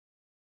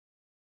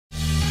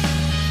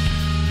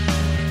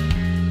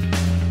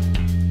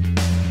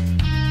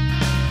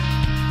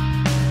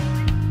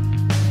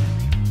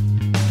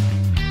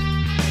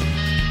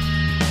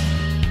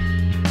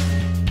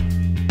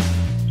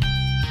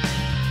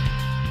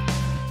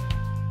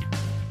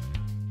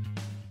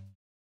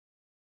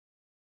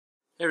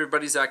Hey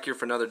everybody, Zach here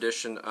for another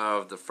edition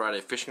of the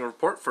Friday Fishing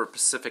Report for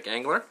Pacific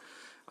Angler.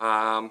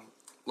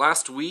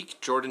 Last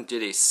week Jordan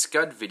did a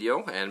scud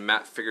video and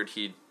Matt figured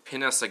he'd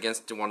pin us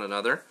against one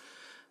another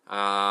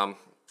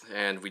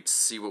and we'd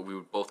see what we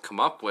would both come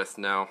up with.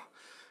 Now,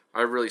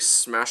 I really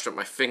smashed up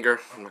my finger,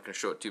 I'm not going to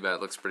show it too bad,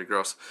 it looks pretty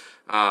gross,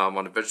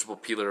 on a vegetable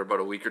peeler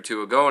about a week or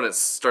two ago, and it's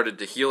started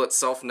to heal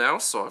itself now,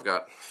 so I've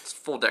got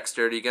full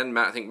dexterity again.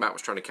 I think Matt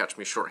was trying to catch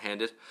me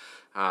short-handed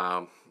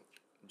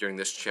during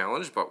this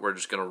challenge, but we're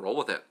just going to roll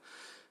with it.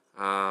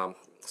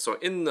 So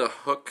in the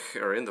hook,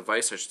 or in the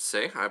vise I should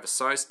say, I have a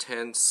size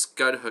 10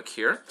 scud hook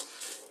here,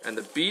 and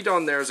the bead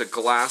on there is a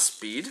glass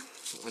bead,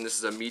 and this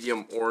is a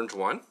medium orange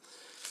one.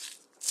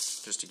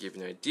 Just to give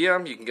you an idea,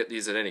 you can get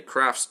these at any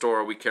craft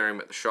store. We carry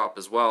them at the shop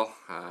as well.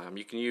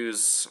 You can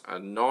use a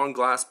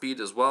non-glass bead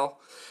as well,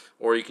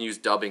 or you can use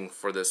dubbing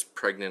for this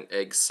pregnant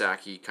egg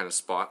sacky kind of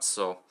spot.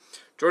 So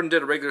Jordan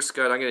did a regular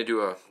scud. I'm going to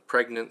do a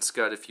pregnant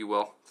scud, if you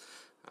will.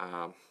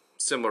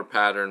 Similar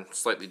pattern,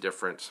 slightly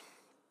different.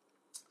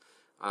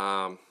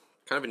 Kind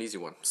of an easy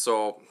one.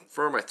 So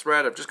for my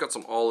thread, I've just got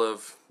some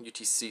olive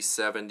UTC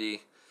 70. I'll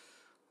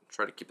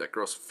try to keep that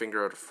gross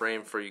finger out of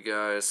frame for you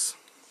guys.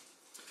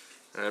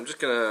 And I'm just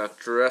going to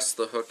dress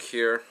the hook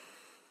here.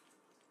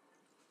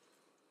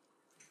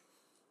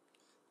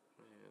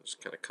 And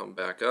just kind of come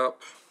back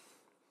up.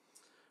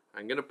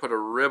 I'm going to put a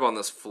rib on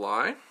this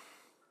fly,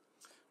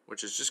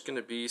 which is just going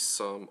to be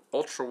some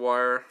ultra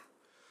wire,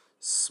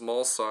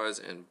 small size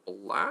and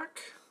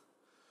black.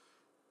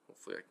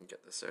 Hopefully I can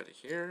get this out of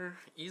here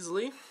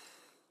easily.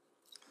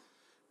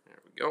 There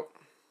we go.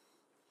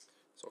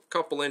 So a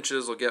couple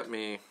inches will get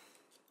me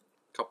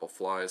a couple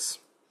flies,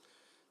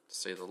 to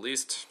say the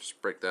least.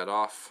 Just break that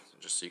off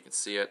just so you can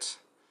see it.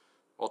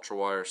 Ultra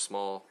wire,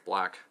 small,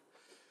 black.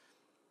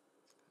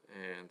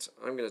 And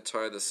I'm going to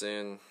tie this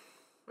in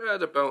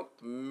at about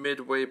the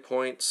midway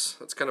point.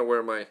 That's kind of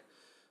where my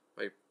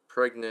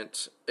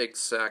pregnant egg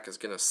sac is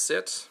going to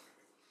sit.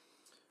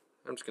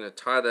 I'm just going to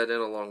tie that in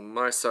along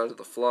my side of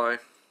the fly,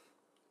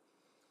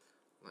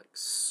 like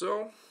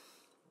so.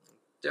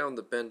 Down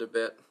the bend a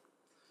bit.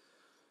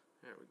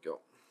 There we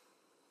go.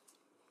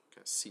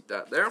 Kind of seat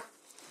that there.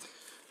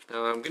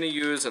 Now I'm going to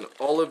use an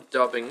olive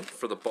dubbing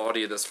for the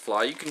body of this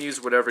fly. You can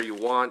use whatever you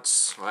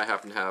want. I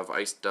happen to have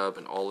ice dub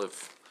and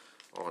olive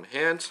on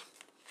hand.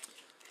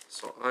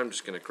 So I'm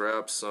just going to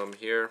grab some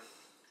here.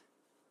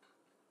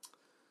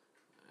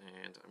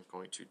 And I'm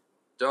going to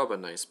dub a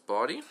nice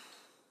body.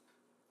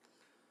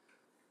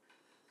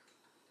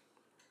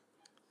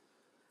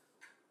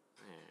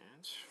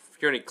 And if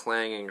you hear any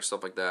clanging or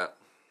stuff like that,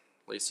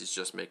 Lacey's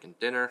just making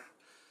dinner.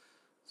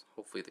 So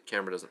hopefully the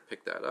camera doesn't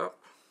pick that up.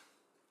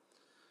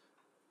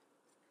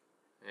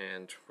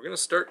 And we're going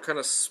to start kind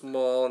of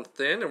small and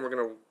thin, and we're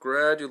going to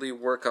gradually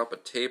work up a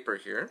taper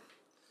here.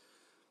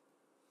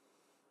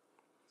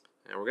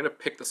 And we're going to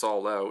pick this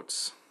all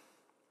out.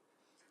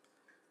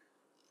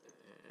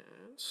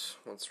 And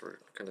once we're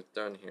kind of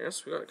done here,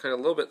 so we got it kind of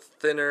a little bit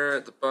thinner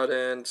at the butt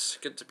end,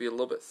 get it to be a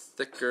little bit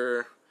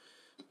thicker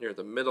near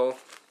the middle.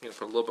 I'm going to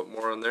put a little bit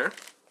more on there.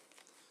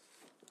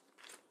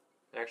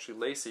 Actually,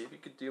 Lacey, if you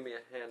could do me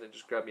a hand and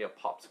just grab me a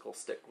popsicle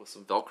stick with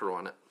some Velcro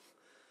on it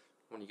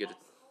when you get it.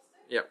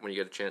 Yeah, when you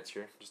get a chance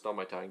here, just on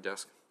my tying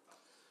desk.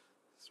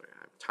 Sorry,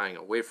 I'm tying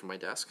away from my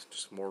desk,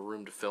 just more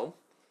room to film.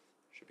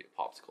 Should be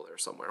a popsicle there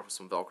somewhere with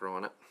some Velcro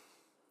on it.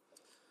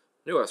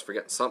 Knew I was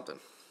forgetting something.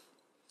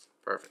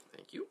 Perfect,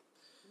 thank you.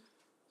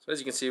 So as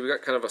you can see, we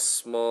got kind of a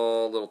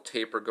small little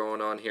taper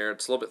going on here.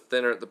 It's a little bit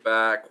thinner at the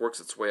back, works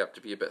its way up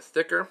to be a bit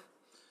thicker,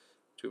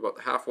 to about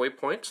the halfway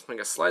point. I'm going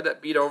to slide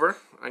that bead over.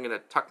 I'm going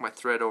to tuck my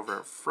thread over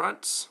in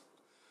front,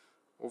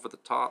 over the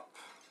top,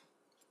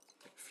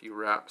 take a few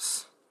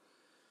wraps.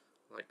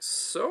 Like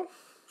so.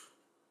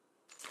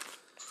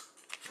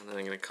 And then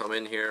I'm going to come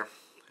in here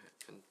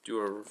and do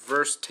a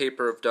reverse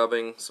taper of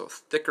dubbing, so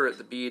thicker at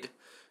the bead,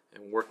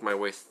 and work my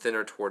way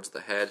thinner towards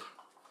the head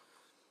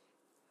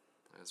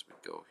as we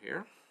go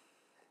here.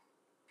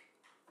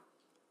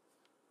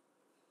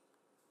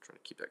 Trying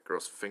to keep that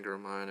gross finger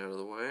of mine out of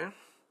the way.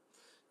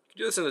 You can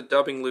do this in a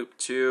dubbing loop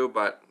too,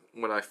 but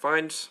what I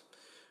find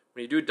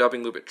when you do a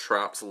dubbing loop, it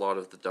traps a lot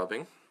of the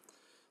dubbing.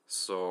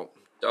 So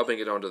dubbing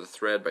it onto the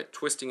thread by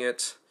twisting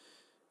it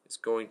is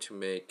going to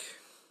make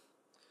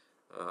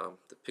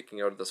the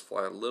picking out of this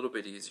fly a little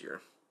bit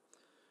easier.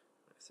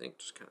 I think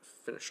just kind of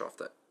finish off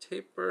that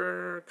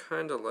taper,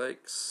 kind of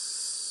like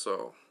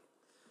so.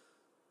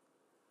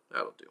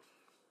 That'll do.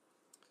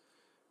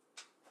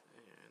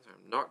 And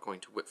I'm not going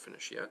to whip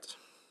finish yet,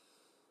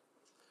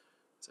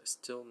 because I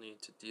still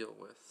need to deal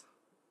with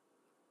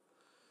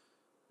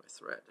my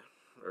thread,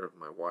 or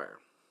my wire.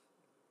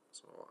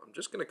 So I'm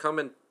just going to come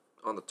in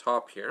on the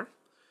top here.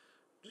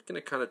 I'm just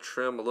going to kind of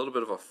trim a little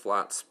bit of a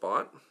flat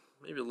spot,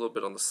 maybe a little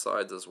bit on the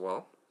sides as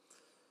well.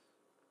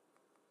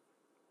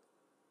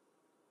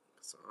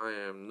 So I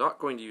am not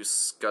going to use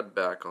scud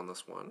back on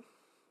this one.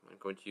 I'm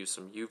going to use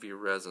some UV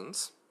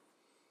resins.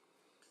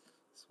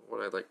 So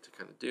what I like to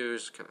kind of do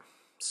is just kind of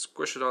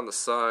squish it on the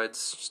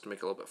sides just to make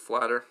it a little bit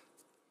flatter.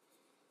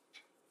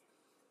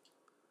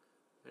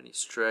 Any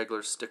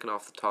stragglers sticking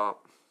off the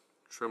top,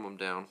 trim them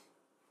down.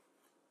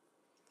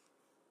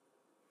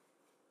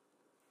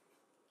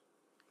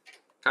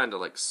 Kind of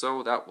like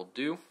so, that will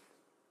do.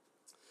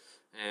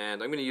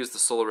 And I'm going to use the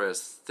Solares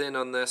thin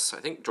on this. I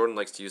think Jordan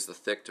likes to use the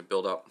thick to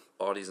build up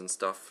bodies and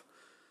stuff.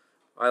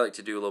 I like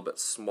to do a little bit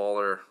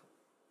smaller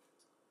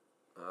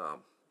or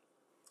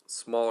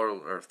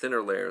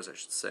thinner layers, I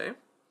should say. And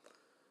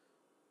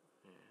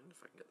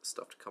if I can get the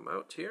stuff to come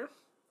out here.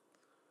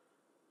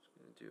 Just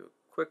going to do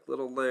a quick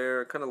little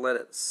layer, kind of let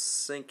it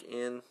sink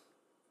in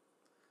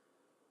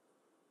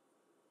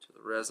to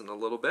the resin a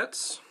little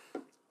bit.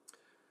 And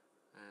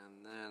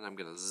then I'm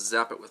going to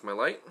zap it with my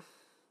light.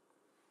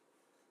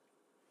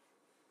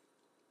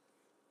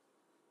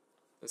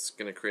 This is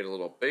going to create a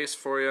little base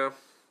for you.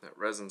 That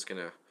resin's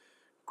going to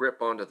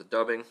grip onto the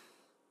dubbing.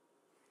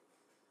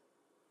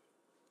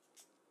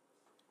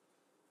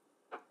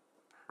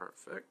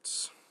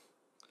 Perfect.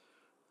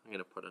 I'm going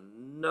to put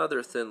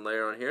another thin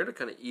layer on here to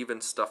kind of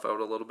even stuff out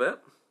a little bit.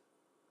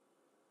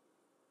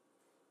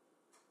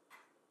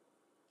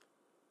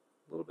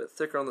 A little bit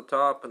thicker on the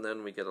top, and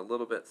then we get a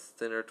little bit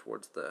thinner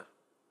towards the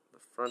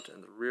front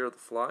and the rear of the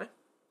fly. A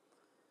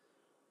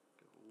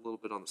little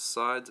bit on the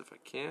sides if I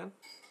can.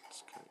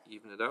 Just kind of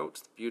even it out.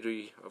 The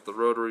beauty of the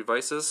rotary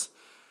vices,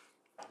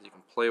 you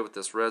can play with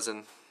this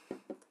resin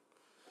a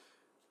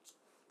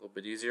little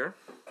bit easier.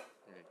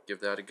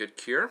 Give that a good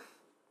cure.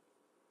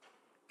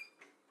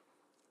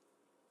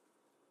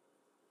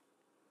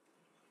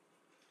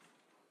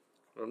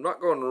 I'm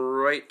not going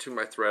right to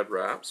my thread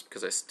wraps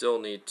because I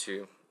still need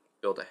to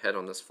build a head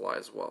on this fly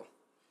as well.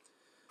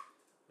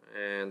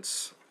 And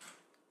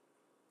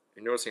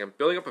you're noticing I'm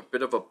building up a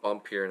bit of a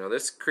bump here. Now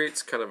this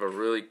creates kind of a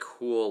really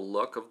cool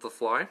look of the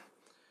fly.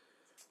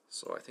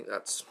 So I think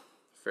that's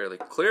fairly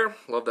clear.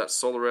 Love that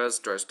Solares,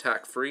 dries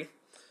tack free.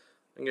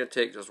 I'm going to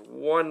take just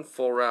one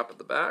full wrap at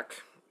the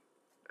back,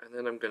 and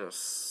then I'm going to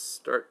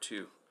start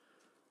to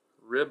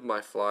rib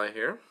my fly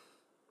here.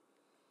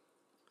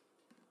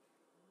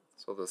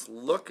 So this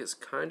look is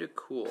kind of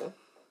cool,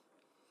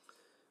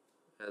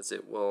 as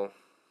it will,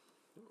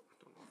 I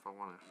don't know if I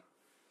want to,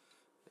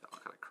 yeah, I'll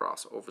kind of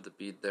cross over the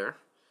bead there,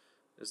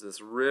 as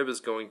this rib is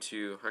going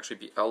to actually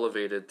be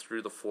elevated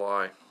through the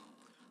fly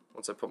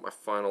once I put my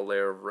final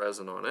layer of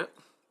resin on it.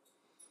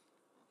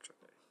 Try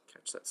to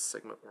catch that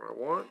segment where I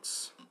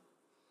want.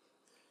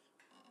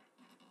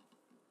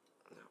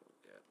 Now we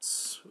get,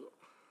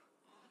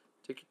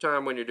 take your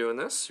time when you're doing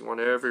this. You want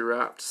every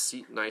wrap to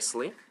seat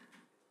nicely.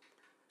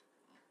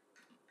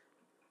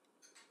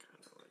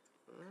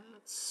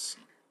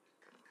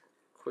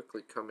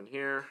 Quickly come in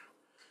here,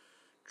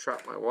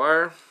 trap my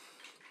wire, a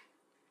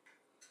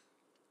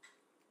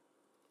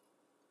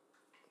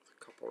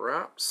couple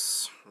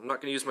wraps. I'm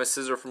not going to use my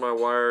scissor for my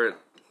wire, it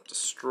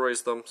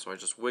destroys them, so I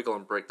just wiggle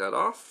and break that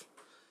off.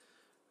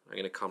 I'm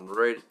going to come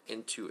right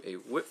into a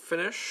whip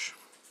finish.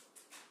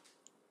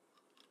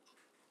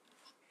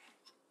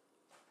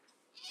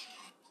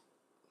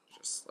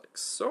 Just like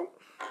so.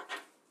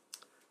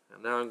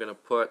 And now I'm going to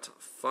put a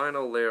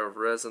final layer of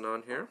resin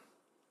on here.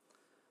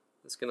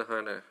 It's going to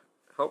kind of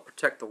help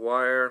protect the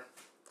wire,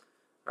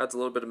 adds a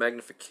little bit of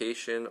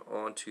magnification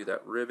onto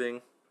that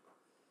ribbing,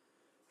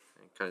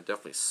 and kind of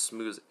definitely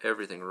smooths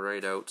everything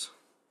right out.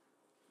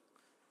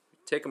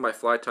 Taking my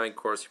fly tying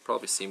course, you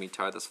probably see me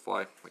tie this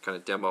fly. I kind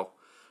of demo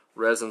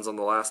resins on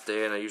the last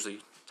day, and I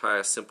usually tie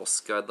a simple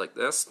scud like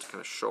this to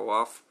kind of show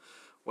off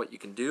what you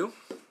can do.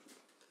 And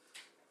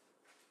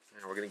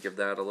we're going to give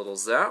that a little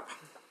zap,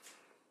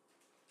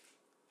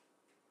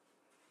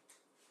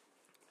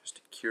 just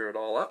to cure it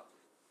all up.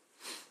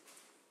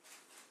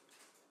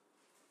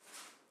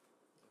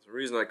 The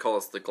reason I call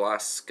this the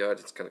glass scud,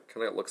 it's kind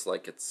of looks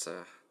like it's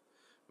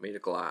made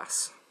of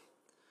glass,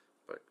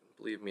 but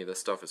believe me, this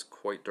stuff is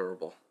quite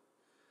durable.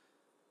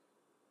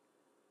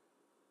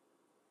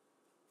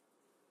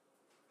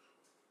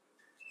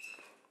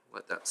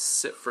 Let that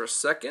sit for a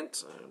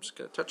second. I'm just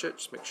going to touch it,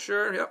 just make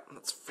sure. Yep,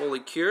 that's fully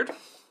cured.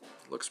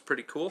 Looks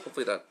pretty cool.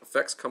 Hopefully that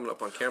effect's coming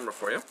up on camera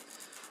for you.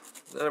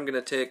 Then I'm going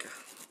to take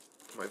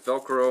my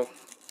Velcro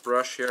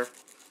brush here.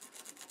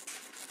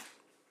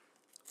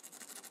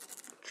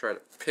 Try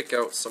to pick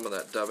out some of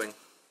that dubbing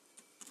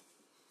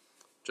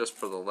just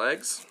for the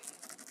legs.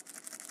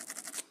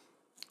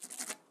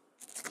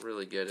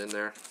 Really get in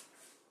there.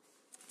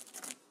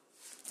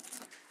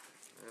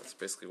 That's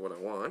basically what I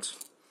want.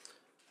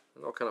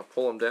 And I'll kind of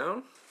pull them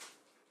down.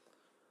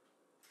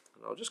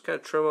 And I'll just kind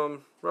of trim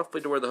them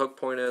roughly to where the hook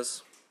point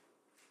is.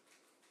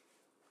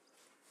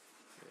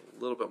 A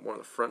little bit more in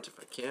the front if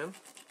I can.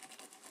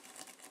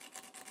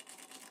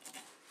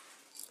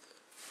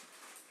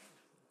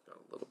 Got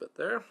a little bit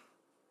there.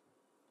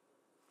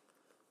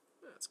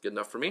 That's good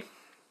enough for me.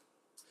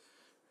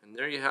 And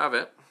there you have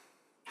it.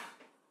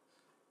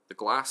 The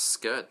glass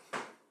scud.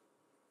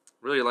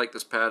 Really like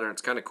this pattern.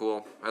 It's kind of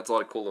cool. Adds a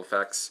lot of cool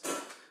effects.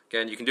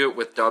 Again, you can do it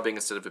with dubbing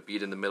instead of a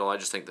bead in the middle. I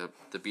just think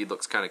the bead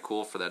looks kind of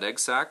cool for that egg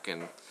sac,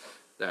 and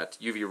that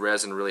UV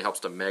resin really helps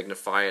to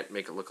magnify it,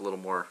 make it look a little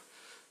more,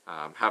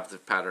 have the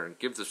pattern,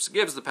 gives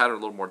the pattern a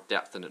little more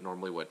depth than it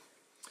normally would.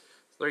 So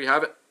there you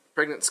have it.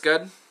 Pregnant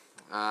Scud.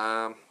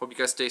 Hope you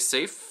guys stay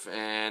safe,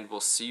 and we'll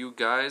see you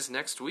guys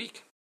next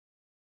week.